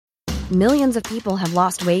Millions of people have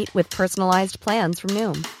lost weight with personalized plans from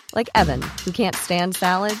Noom. Like Evan, who can't stand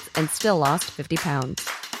salads and still lost 50 pounds.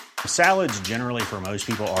 Salads generally for most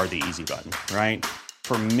people are the easy button, right?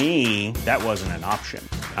 For me, that wasn't an option.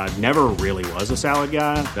 I never really was a salad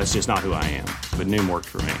guy. That's just not who I am. But Noom worked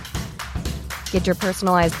for me. Get your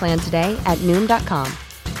personalized plan today at Noom.com.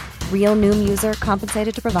 Real Noom user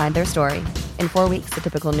compensated to provide their story. In 4 weeks, the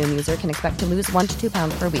typical Noom user can expect to lose 1 to 2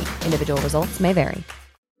 pounds per week. Individual results may vary.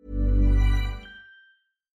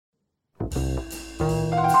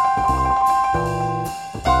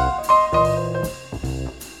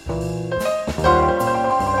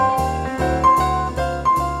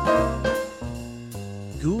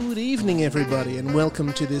 Good evening, everybody, and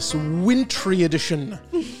welcome to this wintry edition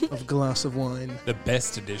of Glass of Wine. The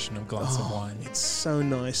best edition of Glass of Wine. It's so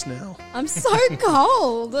nice now. I'm so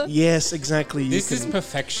cold. Yes, exactly. This is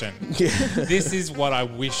perfection. Yeah. This is what I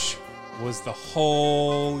wish was the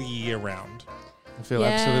whole year round. I feel Yeah.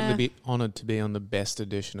 absolutely honoured to be on the best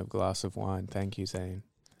edition of Glass of Wine. Thank you, Zane.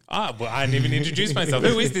 Ah, well, I didn't even introduce myself.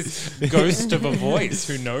 Who is this ghost of a voice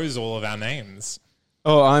who knows all of our names?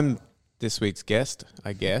 Oh, I'm this week's guest,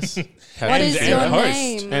 I guess. What is And your host.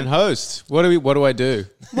 name? And host. What do I do?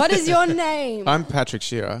 What is your name? I'm Patrick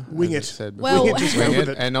Shearer. Wing as it. I said before. Well- Wing it, just Wing go with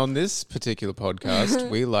it. it. And on this particular podcast,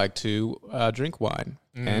 we like to drink wine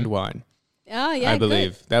and wine. Oh, yeah, I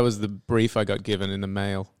believe. good. That was the brief I got given in the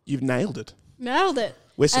mail. You've nailed it. Nailed it.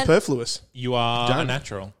 We're And- superfluous. You are Done. a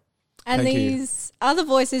natural. And Thank you. these other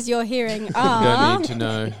voices you're hearing You don't are... need to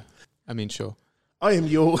know. I mean, sure. I am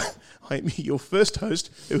your first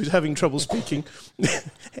host who is having trouble speaking,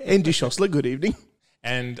 Andy Schossler. Good evening.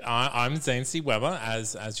 And I'm Zane C. Weber,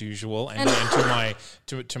 as usual. And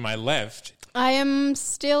to my left, I am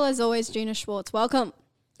still, as always, Gina Schwartz. Welcome.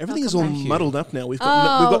 Everything is all Welcome back. muddled up now. We've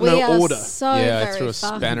got we no are order. so Yeah, I very threw a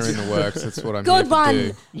fucked. spanner in the works. That's what I'm Good here to one,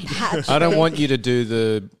 do. Patrick. I don't want you to do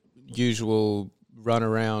the usual run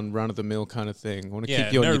of the mill kind of thing. I want to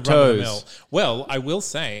keep you on your run-of-the-mill. toes. Well, I will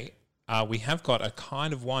say we have got a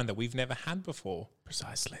kind of wine that we've never had before.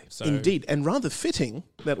 Precisely. So Indeed, and rather fitting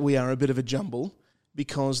that we are a bit of a jumble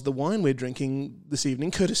because the wine we're drinking this evening,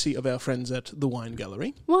 courtesy of our friends at The Wine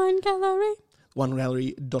Gallery, Wine gallery.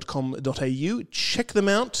 winegallery.com.au. Check them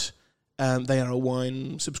out. They are a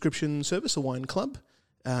wine subscription service, a wine club.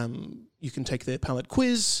 You can take their palate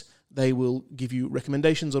quiz. They will give you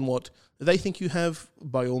recommendations on what they think you have.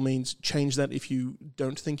 By all means, change that if you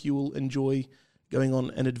don't think you will enjoy going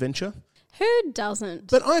on an adventure. Who doesn't?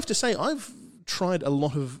 But I have to say, I've tried a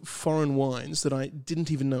lot of foreign wines that I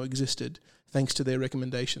didn't even know existed thanks to their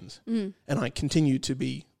recommendations. And I continue to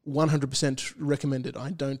be 100% recommended.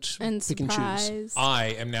 I don't and pick and choose. surprise. I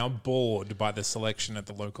am now bored by the selection at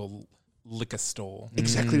the local liquor store.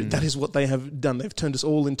 Exactly. That is what they have done. They've turned us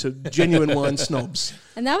all into genuine wine snobs.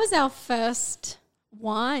 And that was our first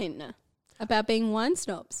wine about being wine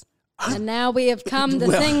snobs. And now we have come the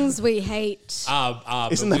Well- things we hate. Isn't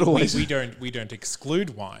But that always- we don't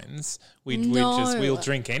exclude wines. No. We'll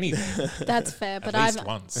drink anything That's fair, at but least I've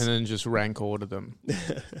once. And then just rank order them.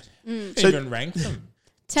 So- Even rank them.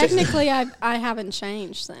 technically I haven't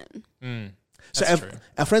changed then. So That's our, true.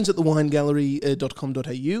 our friends at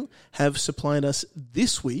thewinegallery.com.au have supplied us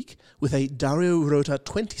this week with a Dario Rota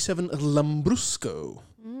 27 Lambrusco.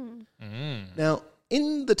 Now,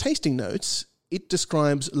 in the tasting notes, it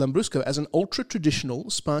describes Lambrusco as an ultra-traditional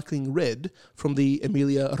sparkling red from the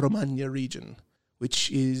Emilia-Romagna region, which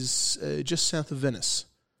is just south of Venice.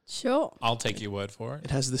 Sure. I'll take your word for it.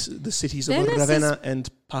 It has the cities Venice of Ravenna and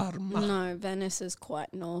Parma. No, Venice is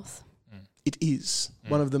quite north. It is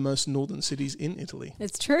one of the most northern cities in Italy.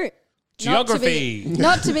 It's true. Geography,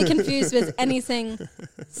 Not to be confused with anything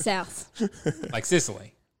south. like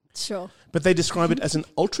Sicily. Sure. But they describe it as an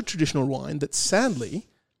ultra-traditional wine that sadly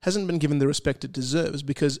hasn't been given the respect it deserves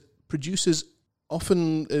because producers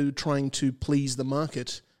often trying to please the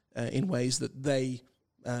market in ways that they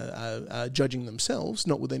are judging themselves,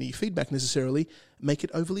 not with any feedback necessarily, make it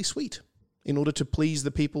overly sweet in order to please the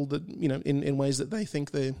people that, you know, in ways that they think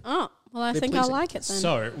they're... Oh, well, I They're think pleasing. I like it then.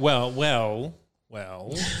 So, well,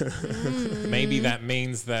 maybe that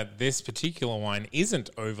means that this particular wine isn't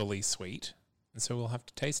overly sweet, and so we'll have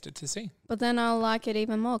to taste it to see. But then I'll like it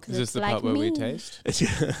even more because Is it's this the like part where me. we taste?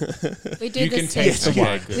 We do You the can sip- taste the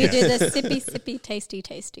wine. We do the sippy,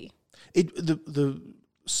 tasty. The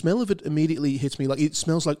smell of it immediately hits me like it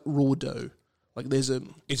smells like raw dough. Like there's a...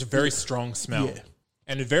 It's a very strong smell. Yeah.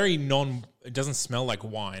 And it doesn't smell like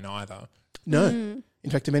wine either. No. In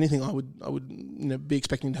fact, if anything, I would be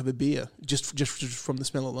expecting to have a beer just from the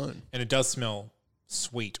smell alone. And it does smell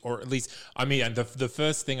sweet, or at least, I mean, and the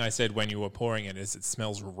first thing I said when you were pouring it is it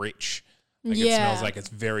smells rich. Like Yeah. it smells like it's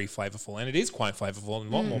very flavorful, and it is quite flavorful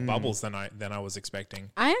and a lot more bubbles than I was expecting.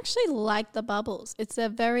 I actually like the bubbles. It's a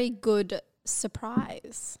very good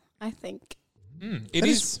surprise, I think. It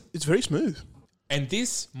is, It's very smooth. and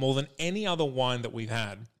this more than any other wine that we've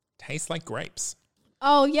had tastes like grapes.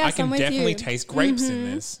 Oh, yes, I can I'm with definitely you. taste grapes in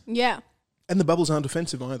this. Yeah. And the bubbles aren't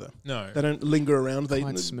offensive either. No, They don't linger around.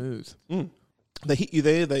 Quite smooth. They hit you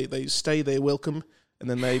there. They stay there, welcome, and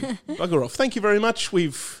then they bugger off. Thank you very much.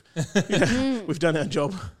 We've done our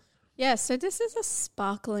job. Yeah, so this is a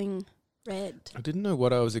sparkling red. I didn't know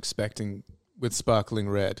what I was expecting with sparkling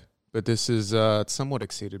red, but this is somewhat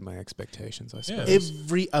exceeded my expectations, I suppose.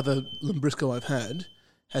 Every other Lambrusco I've had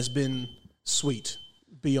has been sweet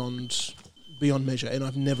beyond measure, and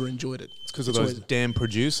I've never enjoyed it. It's because of those damn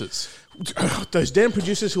producers. Those damn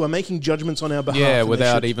producers who are making judgments on our behalf. Yeah, and they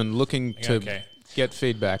without should- even looking to Okay. get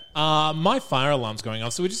feedback. my fire alarm's going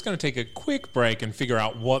off, so we're just going to take a quick break and figure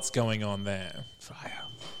out what's going on there. Fire.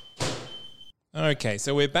 Okay,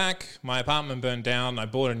 so we're back. My apartment burned down. I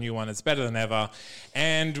bought a new one. It's better than ever.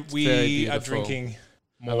 And very we are beautiful. drinking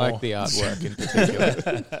more. I like the artwork in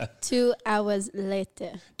particular. 2 hours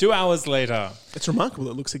later. 2 hours later. It's remarkable.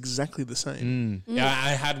 It looks exactly the same. Yeah,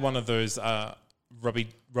 I had one of those Robert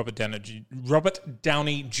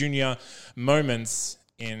Downey Jr. moments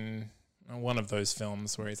in one of those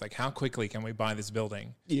films where he's like, how quickly can we buy this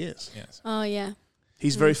building? Yes. Yes. Oh, yeah.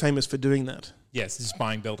 He's very famous for doing that. Yes, just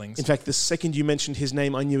buying buildings. In fact, the second you mentioned his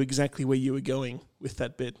name, I knew exactly where you were going with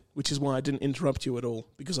that bit, which is why I didn't interrupt you at all,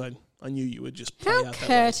 because I knew you would just play How out that way.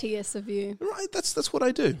 courteous of you. Right, that's what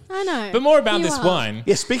I do. I know. But more about You this are. wine.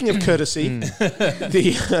 Yeah, speaking of courtesy,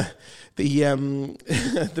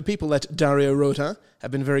 the people at Dario Rota have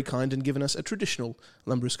been very kind and given us a traditional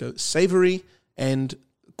Lambrusco, savoury and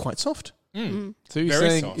quite soft. So you're Very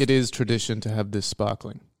saying soft. it is tradition to have this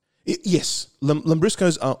sparkling? Yes,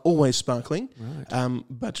 Lambruscos are always sparkling,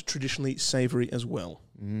 but traditionally savoury as well.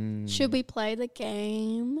 Should we play the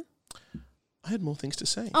game? I had more things to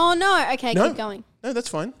say. Oh, no. Okay, No. keep going. No, that's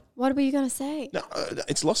fine. What were you going to say? No,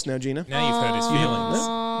 it's lost now, Gina. Now you've hurt his feelings.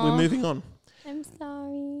 No, we're moving on. I'm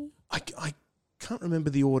sorry. I can't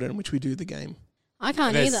remember the order in which we do the game. I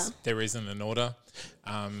can't either. There isn't an order.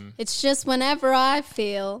 It's just whenever I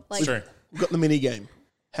feel like... It's true. We've got the mini game.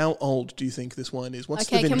 How old do you think this wine is? What's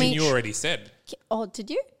Okay, the can vintage? we- You already said. Oh, did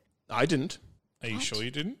you? I didn't. Are you sure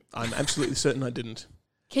you didn't? I'm absolutely certain I didn't.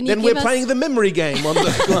 Can you Then give we're us, playing the memory game on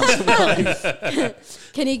the glass of wine.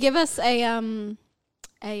 Can you give us a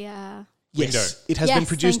Yes, it has Yes, been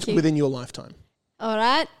produced thank you. within your lifetime. all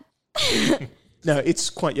right? No, it's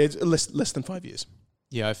quite it's less than 5 years.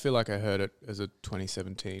 Yeah, I feel like I heard it as a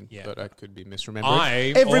 2017, Yeah. but I could be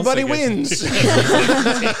misremembering. Everybody also get- wins.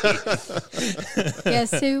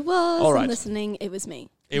 Guess who was All right. listening? It was me.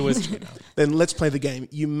 It was Gina. Then let's play the game.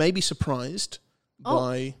 You may be surprised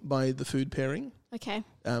Oh. by the food pairing, Okay.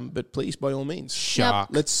 but please, by all means, Shark.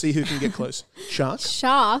 let's see who can get close. Shark,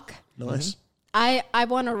 Shark. nice. I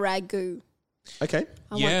want a ragu. Okay,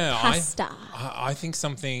 I Yeah, want pasta. I think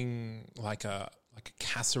something like a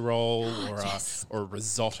casserole or a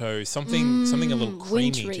risotto, something a little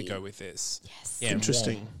creamy to wintry. go with this. Yes. Yeah, and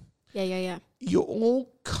interesting. warm. Yeah. You're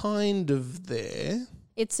all kind of there.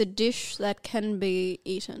 It's a dish that can be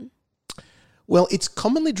eaten. Well, it's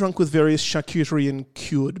commonly drunk with various charcuterie and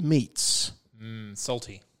cured meats.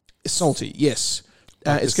 Salty. Salty, yes.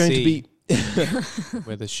 Like It's the going to sea. be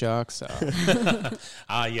Where the sharks are.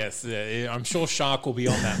 Yes. I'm sure shark will be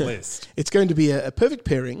on that list. it's going to be a perfect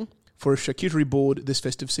pairing for a charcuterie board this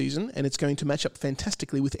festive season, and it's going to match up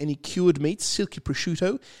fantastically with any cured meats, silky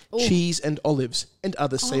prosciutto, cheese, and olives, and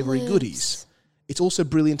other savoury goodies. It's also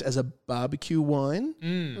brilliant as a barbecue wine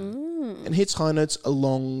and hits high notes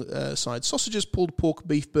alongside sausages, pulled pork,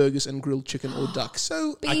 beef burgers, and grilled chicken or duck.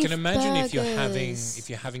 So I can Beef imagine if burgers.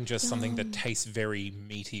 you're having just something that tastes very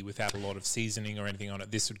meaty without a lot of seasoning or anything on it,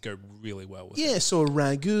 this would go really well with it. yeah, so a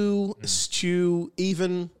ragu, a stew,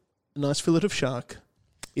 even a nice fillet of shark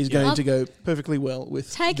is going to go perfectly well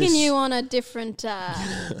with Taking this. you on a different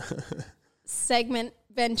segment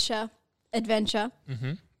adventure.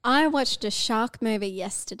 I watched a shark movie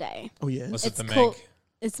yesterday. Oh yeah, Was it the called- Meg?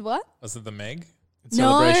 It's what? Was it the Meg?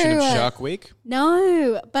 Celebration No. of Shark Week.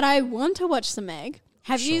 No, but I want to watch the Meg.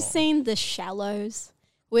 Have you Sure. seen The Shallows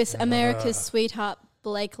with America's sweetheart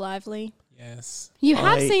Blake Lively? Yes. You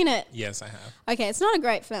have I- seen it. Yes, I have. Okay, it's not a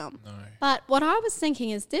great film. No. But what I was thinking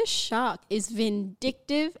is this shark is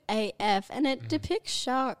vindictive AF and Mm. it depicts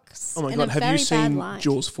sharks Oh my in God, a have very you bad seen light.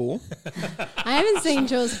 Jaws 4? I haven't seen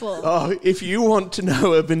Jaws 4. Oh, if you want to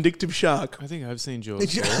know a vindictive shark, I think I've seen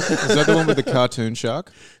Jaws 4. Is that the one with the cartoon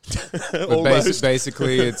shark? almost.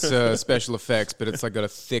 Basically, it's special effects, but it's like got a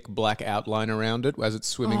thick black outline around it as it's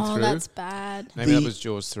swimming Oh, through. that's bad. Maybe The- that was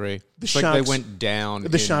Jaws 3. It's sharks- like they went down.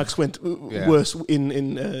 The sharks went Yeah. worse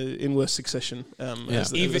in worse succession. As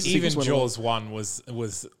the Even sequence went along. Jaws 1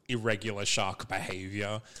 was irregular shark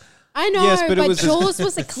behavior. I know, Yes, but it but was Jaws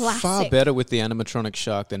was a classic. far better with the animatronic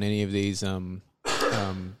shark than any of these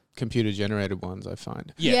computer generated ones, I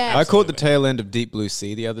find. Yeah. I caught the absolutely. tail end of Deep Blue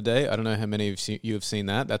Sea the other day. I don't know how many of you have seen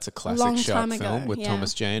that. That's a classic Long shark time ago, film with yeah.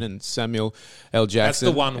 Thomas Jane and Samuel L. That's Jackson.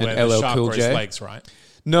 the one and where the LL shark Cool grows J. legs, right?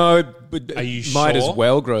 No, but Are you might as sure?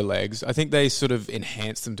 well grow legs. I think they sort of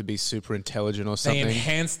enhance them to be super intelligent or They something.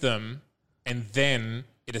 enhance them, and then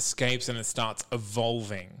it escapes and it starts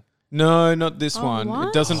evolving. No, not this Oh, one. what?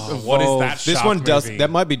 It doesn't Oh, evolve. what is that This shark one does. movie? That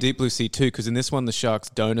might be Deep Blue Sea too, because in this one the sharks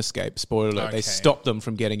don't escape. Spoiler alert: Okay. they stop them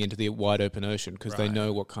from getting into the wide open ocean because they Right.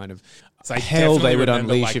 know what kind of So I hell they definitely would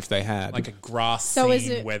remember, unleash like- if they had. Like a grass So is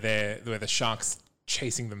scene it- where the shark's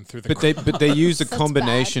chasing them through the but they use a That's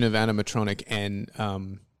combination of animatronic and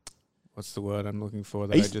what's the word I'm looking for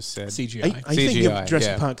that Are you- I just said? CGI. Are you thinking CGI, of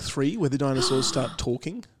Jurassic yeah. Park 3, where the dinosaurs start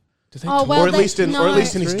talking, Do they Oh, talk? well, or at they- least in no.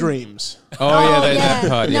 his dreams? Oh yeah, that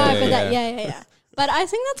part. No, Yeah, but yeah. yeah. But I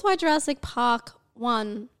think that's why Jurassic Park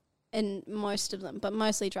 1 and most of them, but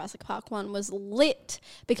mostly Jurassic Park 1 was lit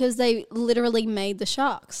because they literally made the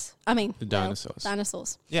sharks. I mean, The dinosaurs.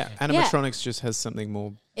 Dinosaurs. Yeah, animatronics just has something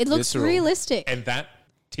more. It looks visceral. realistic. And that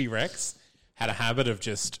T-Rex had a habit of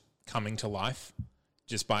just coming to life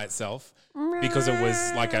just by itself because it was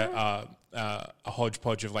like a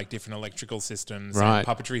hodgepodge of like different electrical systems Right. and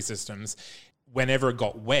puppetry systems. Whenever it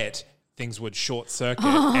got wet, things would short circuit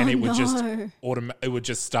and it would just it would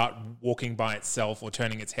just start walking by itself or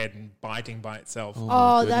turning its head and biting by itself.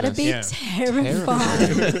 Oh, that'd be Yeah.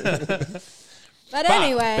 terrifying. But But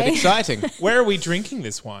anyway, exciting. Where are we drinking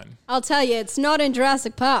this wine? I'll tell you, it's not in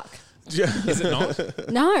Jurassic Park. Is it not?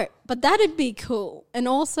 No, but that'd be cool and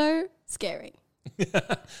also scary.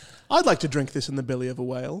 I'd like to drink this in the belly of a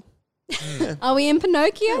whale. Are we in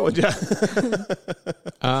Pinocchio?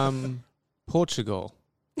 Portugal.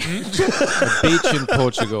 A beach in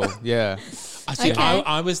Portugal. Yeah. See, Okay.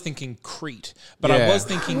 I was thinking Crete, but I Yeah. was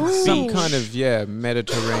thinking Some beach. kind of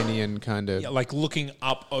Mediterranean kind of. Yeah, like looking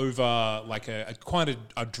up over like quite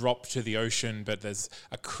a drop to the ocean, but there's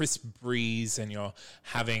a crisp breeze and you're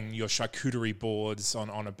having your charcuterie boards on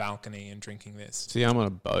a balcony and drinking this. See, I'm on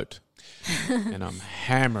a boat and I'm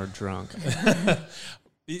hammered drunk.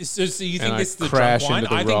 So you think And I this is the crash drunk wine? into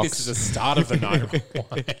the I think rocks. this is the start of the night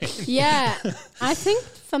wine. Yeah, I think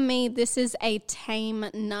for me this is a tame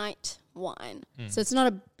night wine. So it's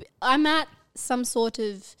not I'm at some sort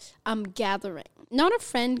of gathering, not a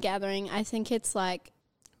friend gathering. I think it's like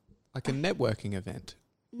Like a networking event.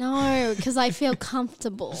 no, because I feel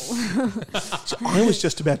comfortable. So I was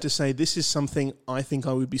just about to say this is something I think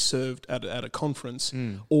I would be served at a conference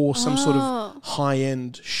or some sort of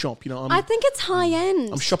high-end shop. You know, I think it's high end.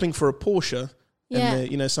 I'm shopping for a Porsche, Yeah.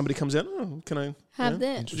 and somebody comes out. Oh, can I Have you know,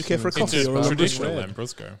 this. Would you care for a It's coffee or a a Lambrusco? traditional red.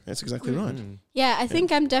 Lambrusco. That's exactly right. Yeah, I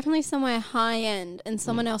think I'm definitely somewhere high end and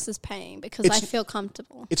someone else is paying because I It's- feel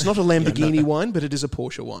comfortable. It's not a Lamborghini wine, but it is a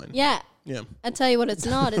Porsche wine. Yeah, Yeah. I tell you what, it's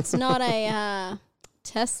not. It's not a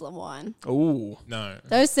Tesla wine. Oh, No.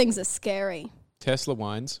 Those things are scary. Tesla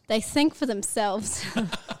wines. They think for themselves.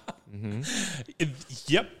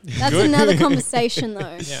 Yep. That's Good. another conversation,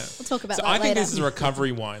 though. Yeah. We'll talk about So that I think later. this is a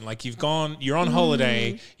recovery wine. Like you're on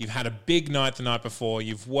holiday, you've had a big night the night before,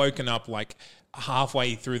 you've woken up like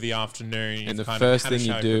halfway through the afternoon, you've And the kind first of had a thing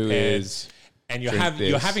you shower do prepared, is and drink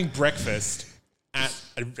you're this. having breakfast at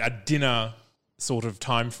a dinner sort of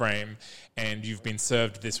time frame, and you've been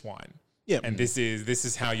served this wine. yeah. And this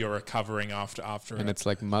is how you're recovering after and it's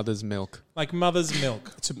like mother's milk. like mother's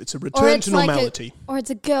milk. it's a or return it's to like normality. or it's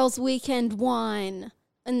a girl's weekend wine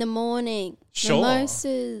in the morning. Sure.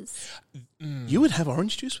 Mimosas. You would have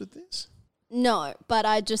orange juice with this? No, but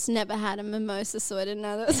I just never had a mimosa, so I didn't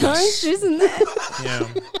know there was orange juice in there. Yeah,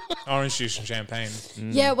 orange juice and champagne.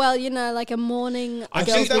 Yeah, well, like a morning I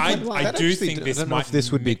girl's think weekend wine. I do think I this don't know might if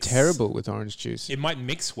this would be mix- terrible with orange juice. It might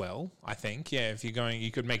mix well, I think. Yeah, if you're going,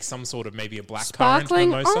 you could make some sort of maybe a black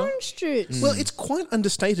Sparkling currant mimosa. orange juice. Well, it's quite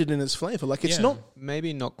understated in its flavour. Like it's Yeah. not.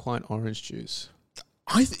 Maybe not quite orange juice.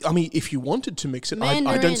 I mean, if you wanted to mix it, I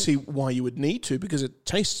Mandarin. don't see why you would need to because it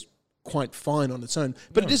tastes quite fine on its own.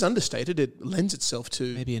 But it is understated. It lends itself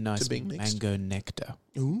to Maybe a nice to being mixed. mango nectar.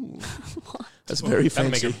 Ooh, that's very That'll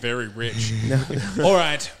make fancy. it very rich. All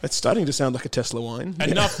right. It's starting to sound like a Tesla wine.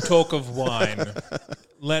 Enough talk of wine.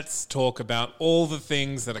 Let's talk about all the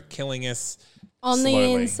things that are killing us On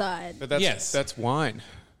slowly. the inside. But that's Yes. that's wine,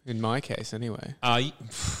 in my case anyway.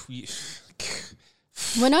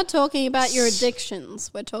 We're not talking about your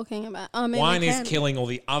addictions. We're talking about... I mean, Wine we is can. killing all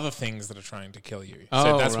the other things that are trying to kill you. So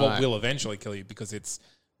Oh, that's what right. will eventually kill you because it's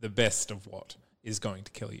the best of what is going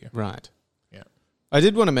to kill you. Right. Yeah. I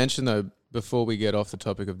did want to mention, though, before we get off the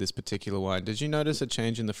topic of this particular wine, did you notice a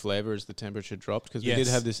change in the flavour as the temperature dropped? Because we did Yes.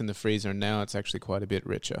 have this in the freezer, and now it's actually quite a bit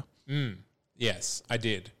richer. Yes, I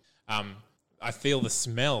did. I feel the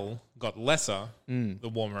smell got lesser the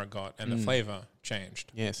warmer it got, and the flavour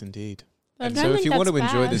changed. Yes, indeed. But I And don't so if think you want to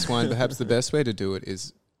that's enjoy bad. this wine, perhaps the best way to do it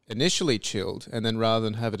is initially chilled, and then rather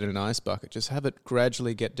than have it in an ice bucket, just have it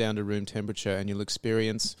gradually get down to room temperature, and you'll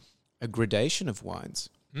experience a gradation of wines.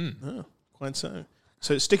 Oh, quite so.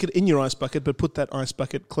 So stick it in your ice bucket, but put that ice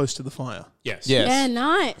bucket close to the fire. Yes. Yes. Yeah,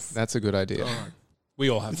 nice. That's a good idea. We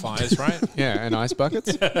all have fires, right? Yeah, and ice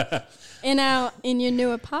buckets? In your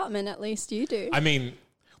new apartment, at least you do. I mean,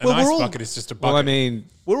 an Well, we're ice all- bucket is just a bucket. Well, I mean,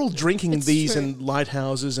 We're all drinking It's these true. in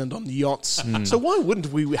lighthouses and on yachts. So why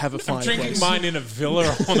wouldn't we have a I'm fireplace? drinking mine in a villa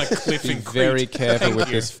on a cliff be in Crete. very careful Thank with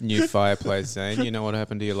you. this new fireplace, Zane. You know what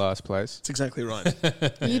happened to your last place. That's exactly right.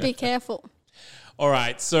 You be careful. All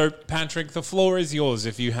right, so Patrick, the floor is yours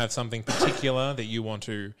if you have something particular that you want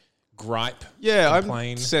to gripe, Yeah,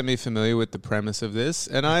 complain. I'm semi-familiar with the premise of this,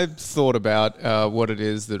 and I've thought about what it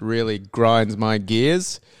is that really grinds my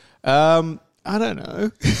gears. I don't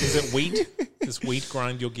know. Is it wheat? Does wheat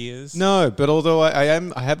grind your gears? No, but although I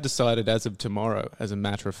have decided as of tomorrow, as a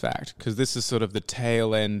matter of fact, because this is sort of the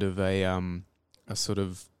tail end of a sort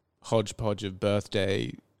of hodgepodge of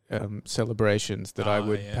birthday celebrations that I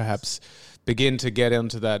would yes. perhaps begin to get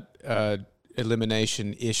into that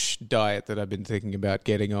elimination-ish diet that I've been thinking about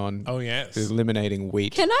getting on. Oh, yes. Eliminating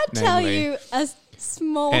wheat. Can I tell namely, you a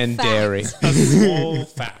small and fact? dairy. A small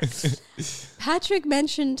fact. Patrick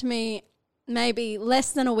mentioned to me maybe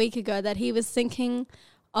less than a week ago that he was thinking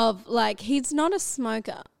of, like, he's not a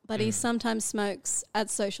smoker, but he sometimes smokes at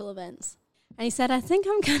social events. And he said, I think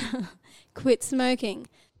I'm going to quit smoking.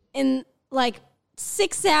 In, like,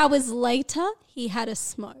 6 hours later, he had a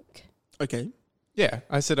smoke. Okay. Yeah,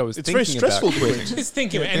 I said I was It's thinking very stressful about to quitting. quit. He's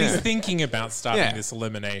thinking, and he's thinking about starting Yeah. this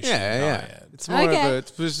elimination Yeah. diet. It's more Okay. of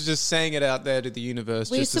it was just saying it out there to the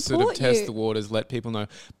universe, We just to sort of support test you. the waters, let people know.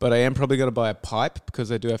 But I am probably going to buy a pipe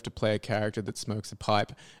because I do have to play a character that smokes a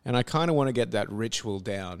pipe, and I kind of want to get that ritual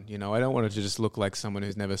down. You know, I don't want it to just look like someone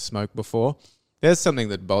who's never smoked before. There's something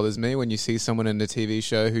that bothers me when you see someone in a TV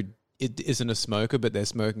show who isn't a smoker, but they're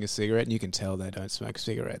smoking a cigarette, and you can tell they don't smoke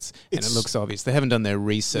cigarettes, and it looks obvious. They haven't done their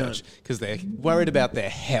research because they're worried about their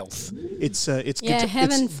health. It's Yeah,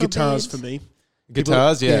 heaven it's guitars for forbid. me.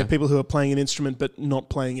 Guitars, People, yeah. people who are playing an instrument but not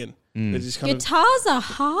playing it. They're just kind of Guitars are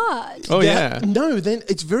hard. Oh, yeah. No, then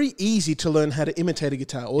it's very easy to learn how to imitate a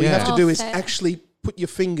guitar. All you Yeah. have to Oh, do is fair. actually put your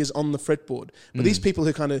fingers on the fretboard. But these people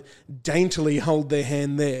who kind of daintily hold their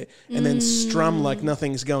hand there and then strum like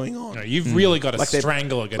nothing's going on. No, you've really got to Like they-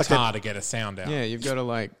 strangle a they- guitar to get a sound out. Yeah, you've got to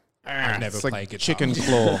like... I've never it's like played guitar. chicken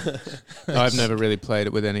claw. I've never really played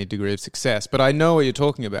it with any degree of success, but I know what you're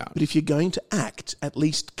talking about. But if you're going to act, at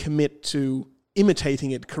least commit to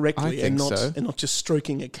imitating it correctly I and think not so. and not just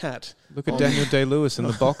stroking a cat. Look at Daniel Day-Lewis in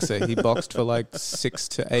The Boxer. He boxed for like 6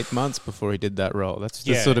 to 8 months before he did that role. That's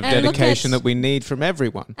the Yeah. sort of And look dedication at- that we need from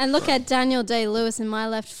everyone. And look at Daniel Day-Lewis in My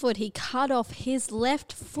Left Foot. He cut off his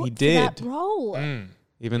left foot He for that did. role.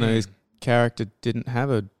 Even though his character didn't have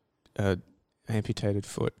a amputated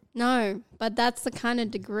foot. No, but that's the kind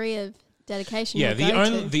of degree of dedication. Yeah, you the go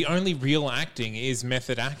only to. the only real acting is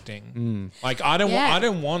method acting. Like I don't Yeah.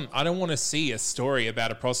 want to see a story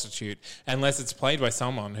about a prostitute unless it's played by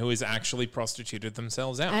someone who has actually prostituted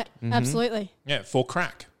themselves out. Absolutely. Yeah, for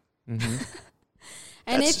crack. And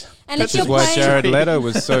That's- if Which you're is why playing, Jared Leto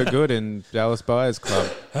was so good in Dallas Buyers Club.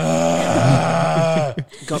 God,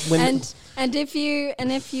 when and if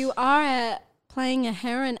you are playing a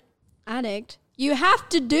heroin addict, you have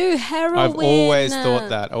to do heroin. I've always thought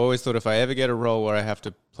that. I always thought if I ever get a role where I have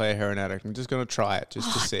to play a heroin addict, I'm just going to try it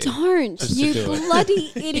just to see. Don't Just to you do it.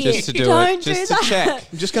 bloody idiot! Just to do Don't it. do Just that. to check.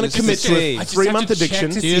 I'm just going to Just commit to to see. a I just 3-month have to check addiction.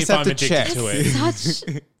 to You see just if have I'm to addicted check. to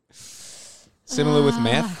it. Such Similar with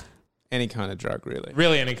meth, any kind of drug, really.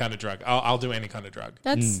 Really, any kind of drug. I'll do any kind of drug.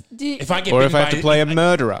 that's Mm. If I get Or bitten if I have by- to play a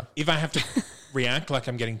murderer. if I have to react like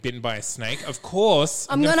I'm getting bitten by a snake, of course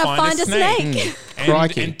I'm gonna find a snake.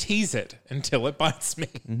 and tease it until it bites me.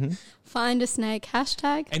 Find a snake.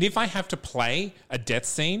 Hashtag. And if I have to play a death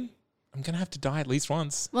scene, I'm going to have to die at least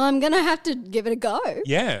once. Well, I'm gonna have to give it a go.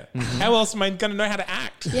 Yeah. How else am I going to know how to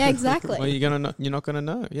act? Yeah, exactly. Well, you're not gonna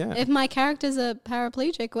know. Yeah. If my character's a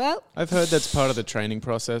paraplegic, well, I've heard that's part of the training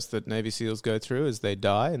process that Navy SEALs go through, is they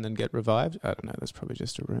die and then get revived. I don't know. That's probably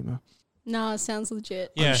just a rumor. no, it sounds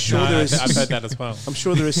legit. Yeah, sure no, there is- I've heard that as well. I'm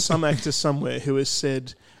sure there is some actor somewhere who has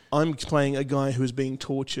said, "I'm playing a guy who is being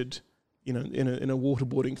tortured, in a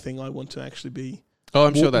waterboarding thing. I want to actually be." Oh,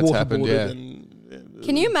 I'm sure that's happened. waterboarded Yeah. and,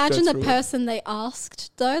 Can you go imagine the through it. person they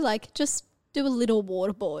asked though? Like, just do a little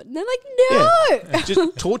waterboard. And they're like, no.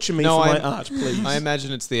 Just torture me No, for I- my art, please. I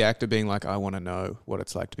imagine it's the actor being like, I want to know what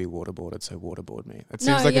it's like to be waterboarded, so waterboard me. It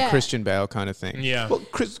No, seems like yeah. a Christian Bale kind of thing. Yeah. Well,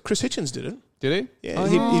 Chris Hitchens did it. Did he? Yeah, Oh,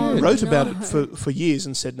 he did. wrote about No. it for years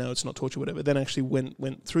and said no, it's not torture, whatever. Then actually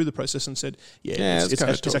went through the process and said, Yeah, it's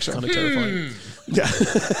kinda actually kind of torture. terrifying.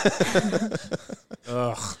 Yeah,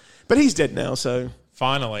 Ugh. but he's dead now, so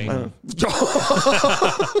Finally.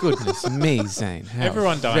 Goodness me, Zane. How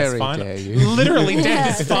Everyone dies. very Final. dare you. Literally death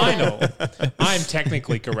Yeah. is final. I'm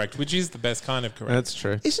technically correct, which is the best kind of correct. That's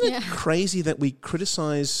true. isn't it Yeah. crazy that we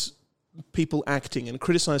criticize people acting and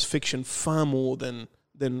criticize fiction far more than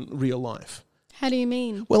real life? How do you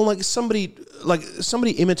mean? Well, like somebody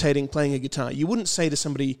imitating playing a guitar, you wouldn't say to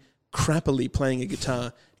somebody crappily playing a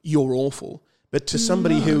guitar, "You're awful." But to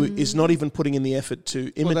somebody who is not even putting in the effort to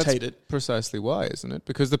Well, that's imitate it, precisely why, isn't it?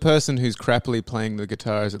 Because the person who's crappily playing the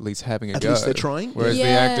guitar is at least having a at go. least they're trying. Whereas the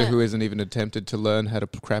Yeah. actor who isn't even attempted to learn how to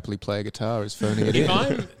crappily play a guitar is phoning it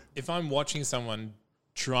in. If I'm watching someone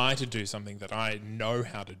try to do something that I know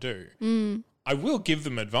how to do, I will give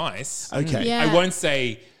them advice. Okay. Yeah. I won't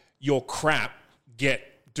say you're crap.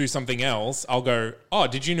 Do something else. I'll go, oh,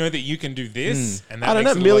 did you know that you can do this? And that I don't know.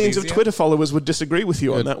 makes it a lot Millions of easier. Twitter followers would disagree with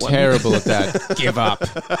you You're on that one. terrible at that. Give up.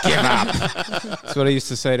 Give up. That's what I used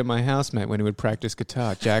to say to my housemate when he would practice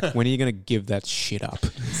guitar. Jack, when are you going to give that shit up?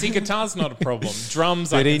 See, guitar's not a problem.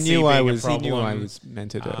 Drums, I But can he see knew being I a was. He problem. knew I was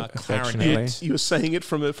meant it Clarinet. affectionately. You were saying it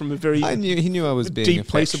from a very. He knew I was being deep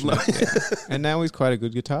place of affectionate, yeah. And now he's quite a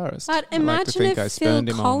good guitarist. But I like to imagine think I if Phil spurned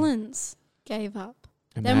him on. Collins gave up.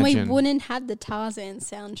 Then we Imagine. wouldn't have the Tarzan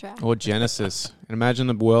soundtrack. Or Genesis. And imagine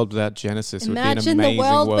the world without Genesis. It Imagine would be an the amazing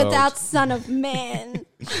world, world without Son of Man.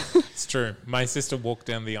 It's true. My sister walked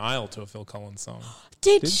down the aisle to a Phil Collins song.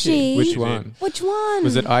 Did Did she? Which She one? did. Which one?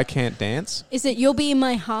 Was it I Can't Dance? Is it You'll Be in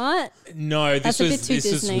My Heart? No, this That's a was bit too this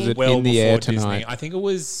Disney. was Was it well In the before Air Disney. Tonight? I think it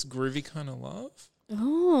was Groovy Kind of Love.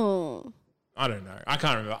 Oh. I don't know. I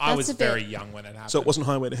can't remember. I That's was a bit- very young when it happened. So it wasn't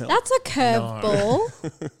Highway to Hell. That's a curveball.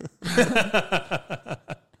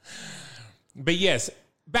 But yes,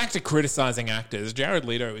 back to criticizing actors. Jared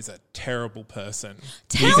Leto is a terrible person.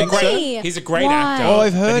 Tell me. He's a great why? actor. Oh,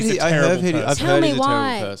 I've but heard he's a he- I've terrible heard he- person. I've Tell heard me he's a terrible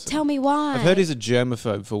why. person. Tell me why. I've heard he's a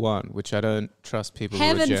germaphobe for one, which I don't trust people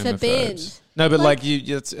Heaven who are germaphobes. forbid. No, but Like- like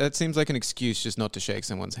you, it seems like an excuse just not to shake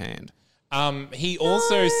someone's hand. He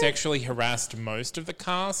also sexually harassed most of the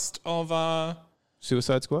cast of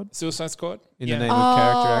Suicide Squad? Suicide Squad. In Yeah. the name of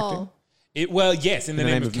character acting? Yes, in the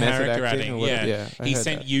name of method character acting acting. or what- Yeah, yeah, I he heard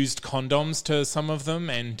sent that. used condoms to some of them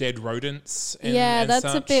and dead rodents. And, Yeah, and that's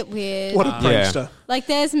a such. bit weird. What a Yeah. prankster. Like,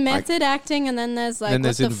 there's method acting, and then there's like, Then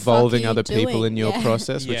there's what the involving fuck are other you people doing? in your Yeah.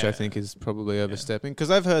 process, which Yeah. I think is probably overstepping. Because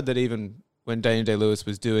I've heard that even when Daniel Day-Lewis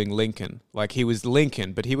was doing Lincoln, like he was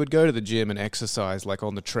Lincoln, but he would go to the gym and exercise like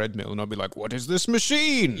on the treadmill, and I'd be like, "What is this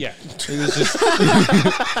machine?" Yeah. He was just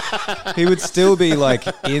he would still be like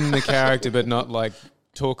in the character, but not like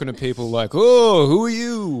talking to people like, "Oh, who are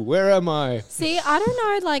you? Where am I?" See, I don't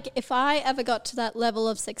know, like, if I ever got to that level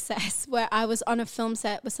of success where I was on a film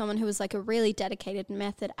set with someone who was like a really dedicated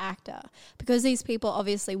method actor, because these people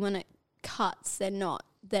obviously, when it cuts, they're not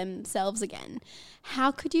themselves again.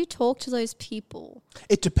 How could you talk to those people?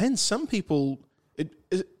 It depends. Some people,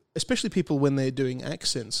 especially people when they're doing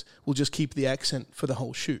accents, will just keep the accent for the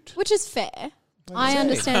whole shoot. Which is fair. I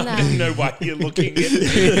understand I didn't that. know why you're looking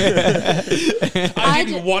at I I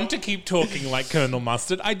didn't ju- want to keep talking like Colonel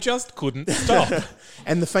Mustard. I just couldn't stop.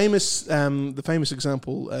 And the famous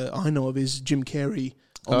example I know of is Jim Carrey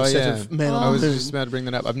on Oh, the set yeah. of Man I on was the Moon. just about to bring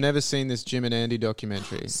that up. I've never seen this Jim and Andy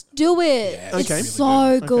documentary. Do it. Okay. It's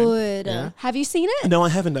so good. Yeah. Have you seen it? No, I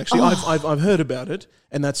haven't actually. Oh. I've heard about it,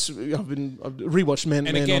 and I've rewatched Man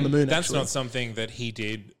And on again, the Moon. that's actually. not something that he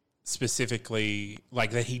did specifically,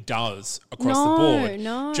 like that he does across No, the board.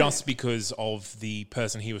 no. Just because of the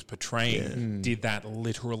person he was portraying did that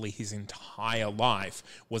literally his entire life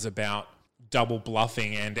was about double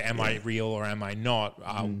bluffing and am I real or am I not?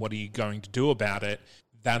 What are you going to do about it?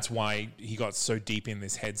 that's why he got so deep in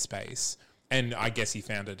this headspace. And I guess he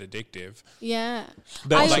found it addictive. Yeah.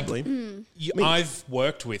 But Possibly. I've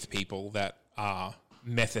worked with people that are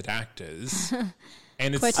method actors,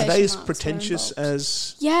 and it's Are Quotation they as marks pretentious were involved.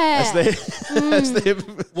 as Yeah. as they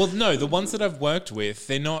well, no, the ones that I've worked with,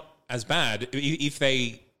 they're not as bad if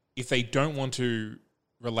they don't want to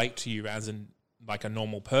relate to you as like a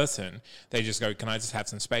normal person. They just go, "Can I just have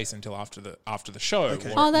some space until after the show?" Okay.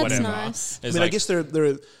 Or Oh, that's whatever. nice. I It's mean, I like- guess there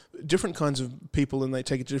are different kinds of people, and they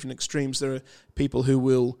take it to different extremes. There are people who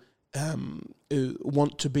will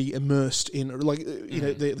want to be immersed in, like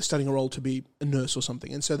they're studying a role to be a nurse or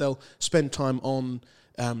something, and so they'll spend time on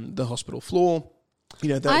the hospital floor. I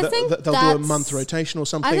think they'll do a that's- month rotation or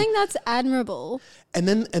something. I think that's admirable. And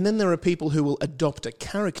then there are people who will adopt a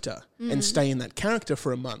character and stay in that character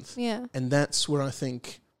for a month. Yeah. And that's where I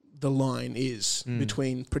think the line is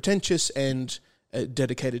between pretentious and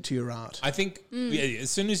dedicated to your art. I think as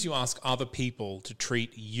soon as you ask other people to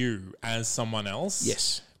treat you as someone else,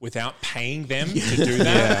 Yes. without paying them to do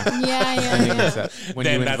that, Yeah. I think that's that. When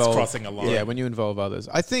then you that's involve- crossing a line. Yeah, when you involve others.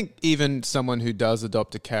 I think even someone who does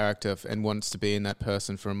adopt a character and wants to be in that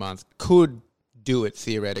person for a month could do it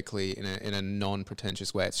theoretically in a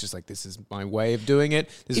non-pretentious way. It's just like, this is my way of doing it.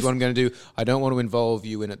 This is what I'm going to do. I don't want to involve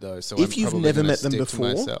you in it though. So If I'm you've probably never gonna met them stick to before,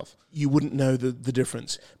 myself. you wouldn't know the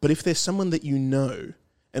difference. But if there's someone that you know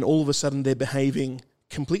and all of a sudden they're behaving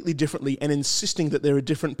completely differently and insisting that they're a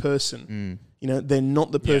different person, they're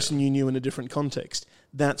not the person you knew in a different context,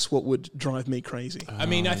 that's what would drive me crazy. I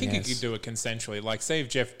mean, I think yes. you could do it consensually. Like, say if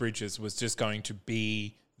Jeff Bridges was just going to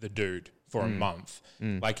be the dude for a month,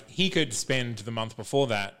 like he could spend the month before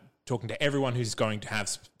that talking to everyone who's going to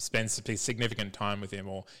have spend significant time with him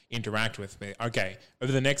or interact with me. Okay,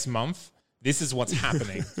 over the next month, this is what's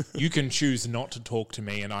happening. You can choose not to talk to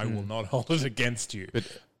me, and I will not hold it against you.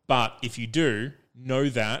 But if you do, know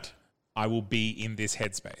that I will be in this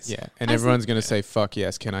headspace. Yeah, and everyone's going to say, fuck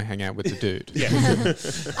yes, can I hang out with the dude? Yeah.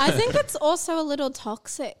 I think it's also a little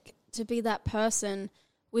toxic to be that person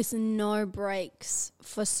with no breaks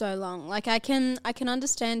for so long. Like I can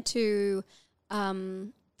understand to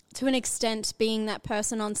an extent being that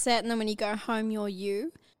person on set, and then when you go home you're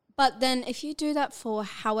you. But then if you do that for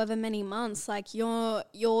however many months, like you're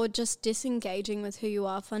just disengaging with who you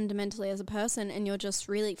are fundamentally as a person, and you're just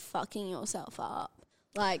really fucking yourself up.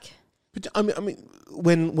 Like, But I mean,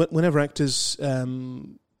 whenever actors,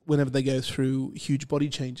 whenever they go through huge body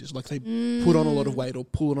changes, like they put on a lot of weight or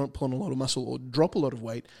pull on a lot of muscle or drop a lot of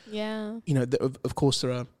weight, yeah. of course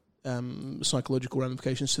there are psychological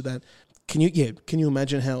ramifications to that. Can you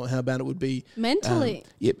imagine how bad it would be Mentally.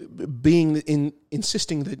 being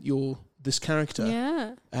insisting that you're this character,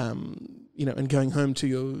 Yeah. and going home to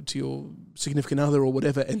your significant other or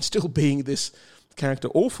whatever, and still being this character,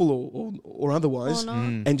 awful or otherwise, Or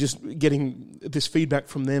not. and just getting this feedback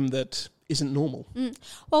from them that isn't normal.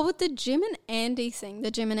 Well, with the Jim and Andy thing,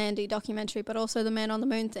 the Jim and Andy documentary, but also the Man on the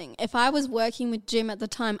Moon thing, if I was working with Jim at the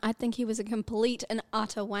time, I'd think he was a complete and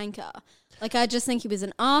utter wanker. Like, I just think he was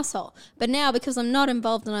an arsehole. But now, because I'm not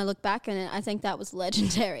involved and I look back on it, I think that was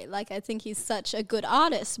legendary. Like, I think he's such a good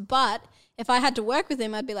artist. But if I had to work with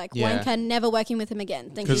him, I'd be like, Yeah. wanker, never working with him again.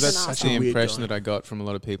 Think Because he's an that's such the arsehole. weird impression guy. that I got from a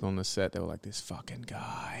lot of people on the set. They were like, this fucking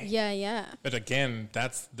guy. Yeah, yeah. But again,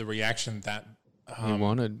 that's the reaction that He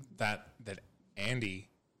wanted. that Andy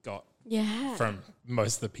got Yeah. from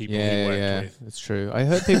most of the people he Yeah, worked yeah, with. that's true. I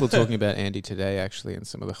heard people talking about Andy today, actually, and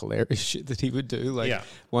some of the hilarious shit that he would do. Like, Yeah.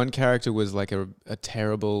 one character was like a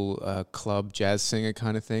terrible club jazz singer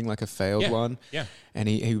kind of thing, like a failed one. Yeah. And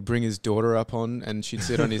he would bring his daughter up on, and she'd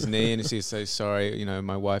sit on his knee, and he'd say, sorry,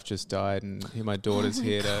 my wife just died, and my daughter's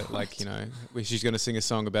here to, she's going to sing a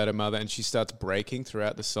song about her mother, and she starts breaking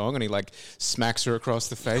throughout the song, and he, smacks her across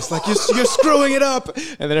the face, like, you're screwing it up!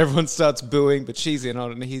 And then everyone starts booing, but she's in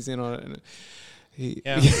on it, and he's in on it, and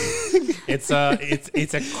Yeah. it's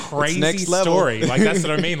a crazy next level. story. Like, that's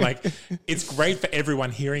what I mean. Like, it's great for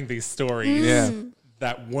everyone hearing these stories Yeah.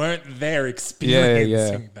 that weren't there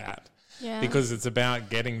experiencing Yeah. that. Yeah. Because it's about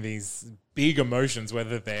getting these big emotions,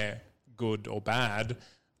 whether they're good or bad.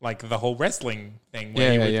 Like the whole wrestling thing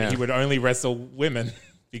where he would only wrestle women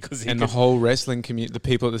because he and could, the whole wrestling community, the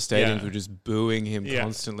people at the stadiums Yeah. were just booing him Yeah.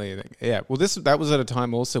 constantly. Yeah, well, that was at a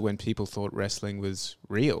time also when people thought wrestling was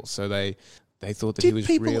real, so they thought that he Did was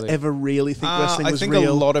people really. ever really think wrestling I was think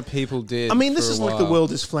real? a lot of people did. I mean, this for a is like the while.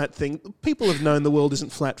 world is flat thing. People have known the world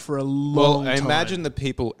isn't flat for a long Well, I time. imagine the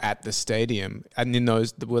people at the stadium, and in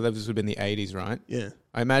those, this would have been the 80s, right? Yeah.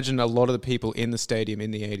 I imagine a lot of the people in the stadium in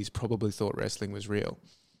the 80s probably thought wrestling was real.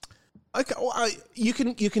 Okay, well, you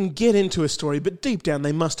can get into a story, but deep down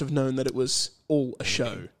they must have known that it was all a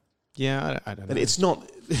show. Yeah, I don't know. But it's not.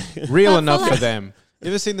 real But enough for for them. You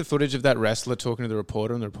ever seen the footage of that wrestler talking to the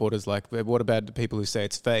reporter, and the reporter's like, "What about the people who say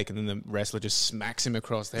it's fake?" And then the wrestler just smacks him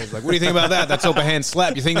across the head. He's like, "What do you think about that? That's upper hand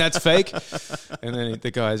slap. You think that's fake?" And then the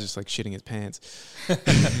guy's just like shitting his pants.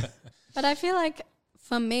 But I feel like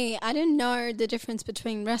for me, I didn't know the difference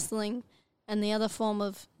between wrestling and the other form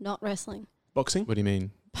of not wrestling. Boxing? What do you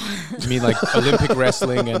mean? You mean like Olympic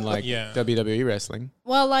wrestling and like Yeah. WWE wrestling?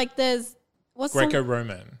 Well, like there's what's some,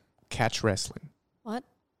 Greco-Roman. Catch wrestling. what?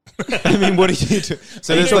 I mean, what do you do?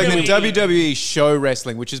 So there's like the WWE. WWE show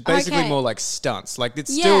wrestling, which is basically Okay. more like stunts. Like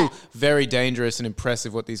it's Yeah. still very dangerous and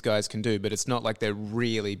impressive what these guys can do, but it's not like they're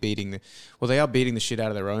really beating the. Well, they are beating the shit out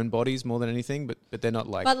of their own bodies more than anything, but they're not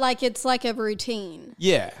like. But like it's like a routine.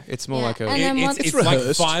 Yeah, it's more Yeah, like a. and then It's, once- it's like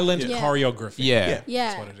rehearsed. violent Yeah. choreography. Yeah.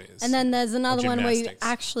 Yeah. That's what it is. And then there's another one where you gymnastics.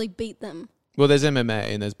 actually beat them. Well, there's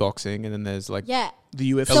MMA and there's boxing and then there's like. Yeah. The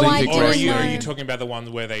UFC. So I Olympic Or are didn't you, know. are you talking about the ones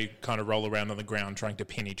where they kind of roll around on the ground trying to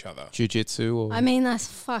pin each other? Jiu-jitsu or. I mean, that's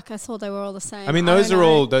fuck. I thought they were all the same. I mean, don't those are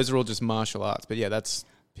know. all just martial arts, but yeah, that's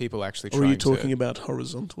people actually. Or are trying you talking to, about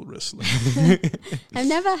horizontal wrestling? I've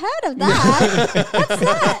never heard of that. What's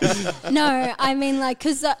that? No, I mean, like,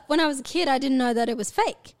 because when I was a kid, I didn't know that it was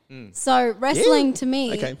fake. So wrestling to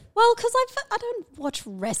me, Okay. well, because I don't watch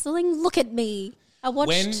wrestling. Look at me. I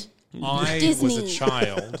watched. When I was Disney. a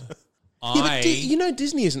child, Yeah, but you know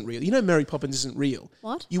Disney isn't real. You know Mary Poppins isn't real.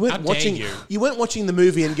 What? You weren't How dare watching. you. Weren't watching the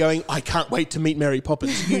movie and going, "I can't wait to meet Mary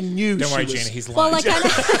Poppins." You knew. don't she worry, was, Gina, he's Well, lying. like,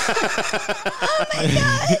 oh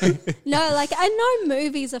my god, no, like I know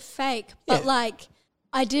movies are fake, but Yeah. like.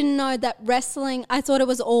 I didn't know that wrestling. I thought it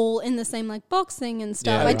was all in the same, like boxing and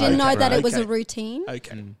stuff. Yeah, I didn't right, know that right. it was a Okay. routine.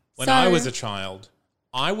 Okay. When So- I was a child,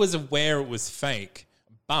 I was aware it was fake,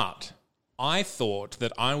 but I thought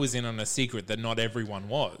that I was in on a secret that not everyone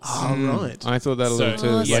was. All right. I thought that a little So- too.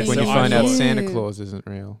 Oh, Like when so you I find out thought- Santa Claus isn't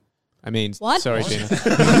real. I mean, What? sorry, Gina.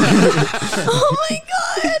 Oh my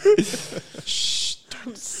god!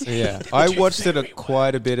 So, yeah, I watched it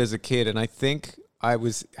quite a bit as a kid, and I think I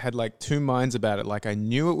had like two minds about it. Like I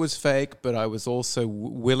knew it was fake, but I was also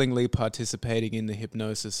willingly participating in the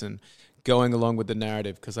hypnosis and going along with the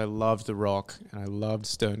narrative because I loved The Rock and I loved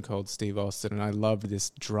Stone Cold Steve Austin and I loved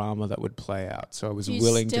this drama that would play out. So I was Do you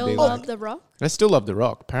willing to still be love like. The Rock? I still love The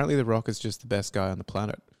Rock. Apparently, The Rock is just the best guy on the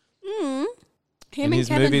planet, Him and his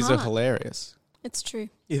Kevin movies Hart. are hilarious. It's true.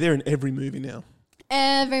 Yeah, they're in every movie now.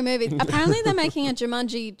 Every movie. Apparently, they're making a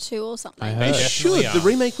Jumanji 2 or something. I They heard. definitely Should. The are.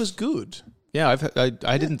 remake was good. Yeah,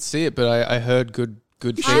 I didn't see it, but I heard good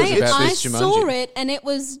things I about this saw Jumanji. it and it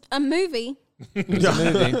was a movie, It's a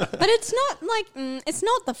movie. but it's not like it's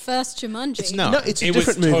not the first Jumanji. It's not. No, it's a It was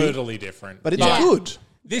different movie, totally different. but it's Yeah. good.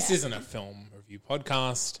 This isn't a film review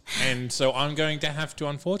podcast, and so I'm going to have to,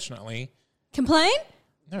 unfortunately. Complain?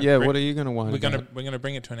 No, Yeah, Rick, what are you going to whine we're about? gonna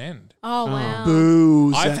bring it to an end. Oh wow!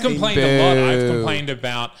 Boo. I've Zane. complained a lot. I've Boo. complained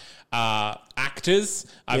about actors.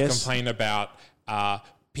 I've Yes. complained about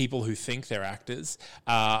people who think they're actors.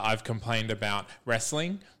 I've complained about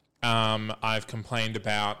wrestling. I've complained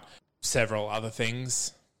about several other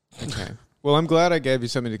things. Okay. Well, I'm glad I gave you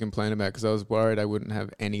something to complain about because I was worried I wouldn't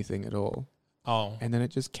have anything at all. Oh, And then it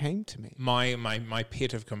just came to me. my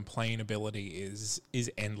pit of complainability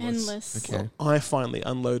is endless. Endless. Okay. I finally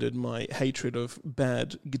unloaded my hatred of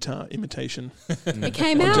bad guitar imitation. It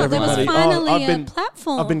came Onto out. There was everybody. finally I've a been-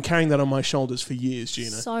 platform. I've been carrying that on my shoulders for years,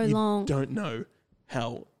 Gina. So You long. don't know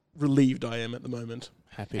how relieved I am at the moment.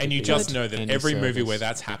 Happy And to you be just of know that any every movie service. where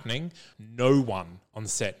that's happening, no one on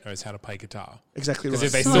set knows how to play guitar. Exactly right. Because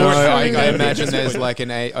if they So saw No, it, I coming, imagine there's like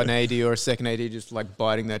an AD or a second AD just like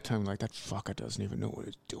biting their tongue like that fucker doesn't even know what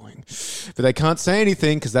he's doing. But they can't say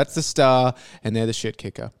anything because that's the star and they're the shit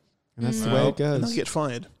kicker. And that's the way Well, it and goes. they'll get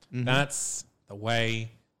fired. That's the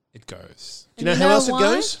way it goes. Do you know And how else why? it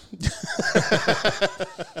goes?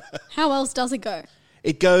 How else does it go?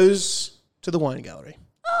 It goes to the wine gallery.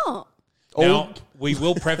 Oh, Now, we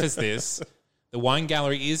will preface this. The Wine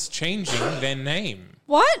Gallery is changing their name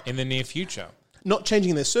what? in the near future. Not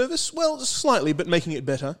changing their service, well, slightly, but making it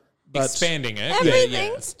better. But, Expanding it.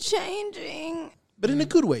 Everything's changing. but in a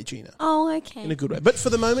good way, Gina. Oh, okay. In a good way. But for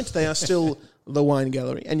the moment, they are still the Wine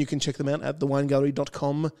Gallery, and you can check them out at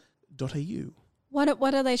thewinegallery.com.au.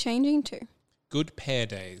 What are they changing to? Good Pair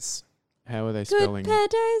Days. How are they Good spelling pair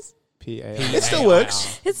days. PA? It still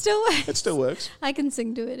works. It still works. It still works. I can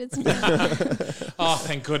sing to it. It's fine. Oh,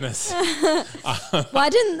 thank goodness. Why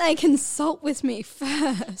didn't they consult with me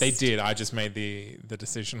first? They did. I just made the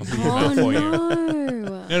decision on the Oh email for you.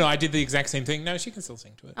 no. No, I did the exact same thing. No, she can still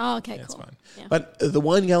sing to it. Oh, okay, That's cool. fine. Yeah. But the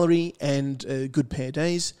Wine Gallery and Good Pair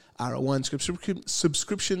Days are a wine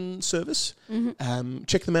subscription service.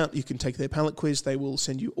 Check them out. You can take their palate quiz. They will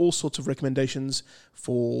send you all sorts of recommendations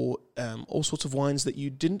for all sorts of wines that you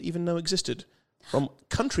didn't even know existed, from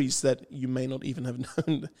countries that you may not even have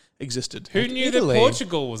known existed. Who knew Italy. that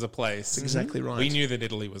Portugal was a place? That's exactly right. We knew that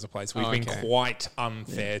Italy was a place. We've been okay. quite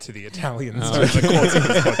unfair to the Italians over the course of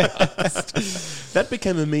this podcast. That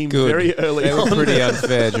became a meme Good. very early They were on. pretty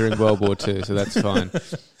unfair during World War II, so that's fine.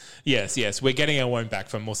 Yes, we're getting our own back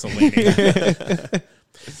from Mussolini.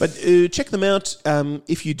 But check them out.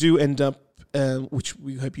 If you do end up, which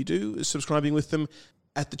we hope you do, subscribing with them,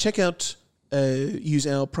 at the checkout, use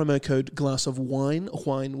our promo code GlassOfWine,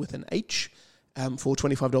 wine with an H, for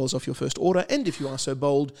 $25 off your first order. And if you are so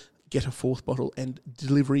bold, get a 4th bottle, and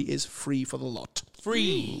delivery is free for the lot.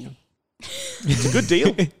 Free. It's a good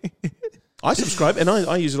deal. I subscribe, and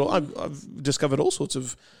I use it all. I've discovered all sorts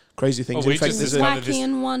of crazy things. Well, we In fact, just there's discovered a, this Wacky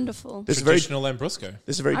and wonderful. there's a very Traditional Lambrusco.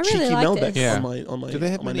 there's a very I really cheeky like Malbec this. Yeah. on my Do they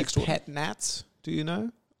have on my many next order. pet nats? Do you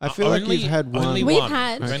know? I feel like Only- you've had one. Only We've one.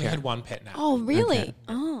 had- We've only Okay. had one pet now. Oh, really? Okay.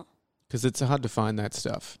 Oh. Because it's hard to find that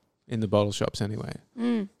stuff in the bottle shops anyway.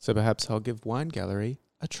 So perhaps I'll give Wine Gallery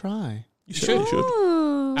a try. You should.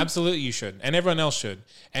 Oh. Absolutely, you should. And everyone else should.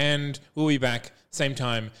 And we'll be back same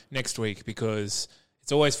time next week, because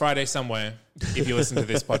it's always Friday somewhere if you listen to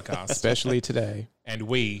this podcast. Especially today. And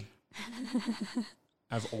we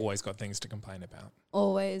have always got things to complain about.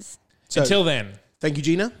 Always. So, Until then, thank you,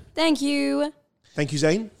 Gina. Thank you. Thank you,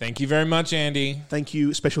 Zane. thank you very much, Andy. Thank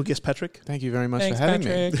you, special guest Patrick. Thank you very much Thanks, for having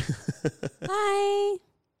me. Patrick. Bye.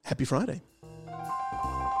 Happy Friday.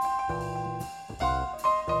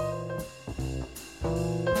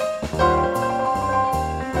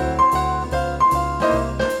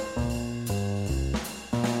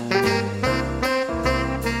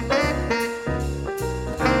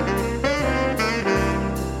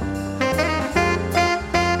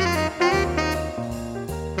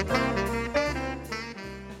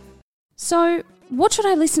 So, what should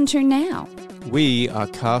I listen to now? We are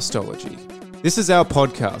Castology. This is our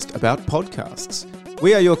podcast about podcasts.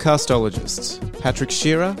 We are your castologists, Patrick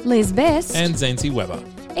Shearer. Liz Best. And Zancy Weber.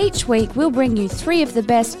 Each week, we'll bring you 3 of the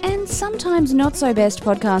best and sometimes not so best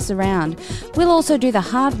podcasts around. We'll also do the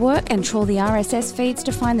hard work and trawl the RSS feeds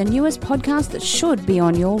to find the newest podcast that should be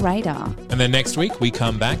on your radar. And then next week, we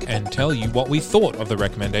come back and tell you what we thought of the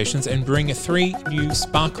recommendations and bring 3 new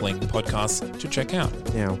sparkling podcasts to check out.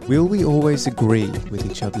 Now, will we always agree with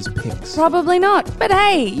each other's picks? Probably not, but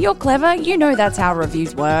hey, you're clever. You know that's how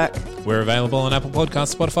reviews work. We're available on Apple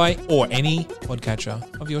Podcasts, Spotify, or any podcatcher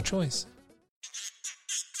of your choice.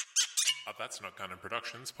 That's Not Canon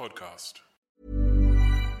Productions podcast.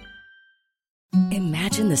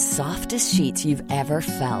 Imagine the softest sheets you've ever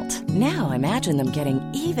felt. Now imagine them getting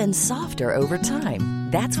even softer over time.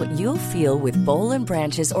 That's what you'll feel with Boll &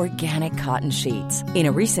 Branch's organic cotton sheets. In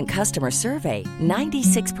a recent customer survey,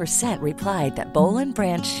 96% replied that Boll &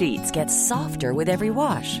 Branch sheets get softer with every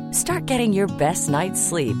wash. Start getting your best night's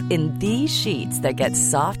sleep in these sheets that get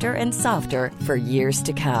softer and softer for years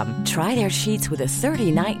to come. Try their sheets with a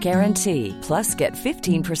 30-night guarantee. Plus, get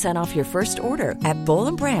 15% off your first order at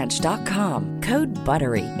bollandbranch.com. Code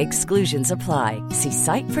BUTTERY. Exclusions apply. See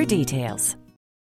site for details.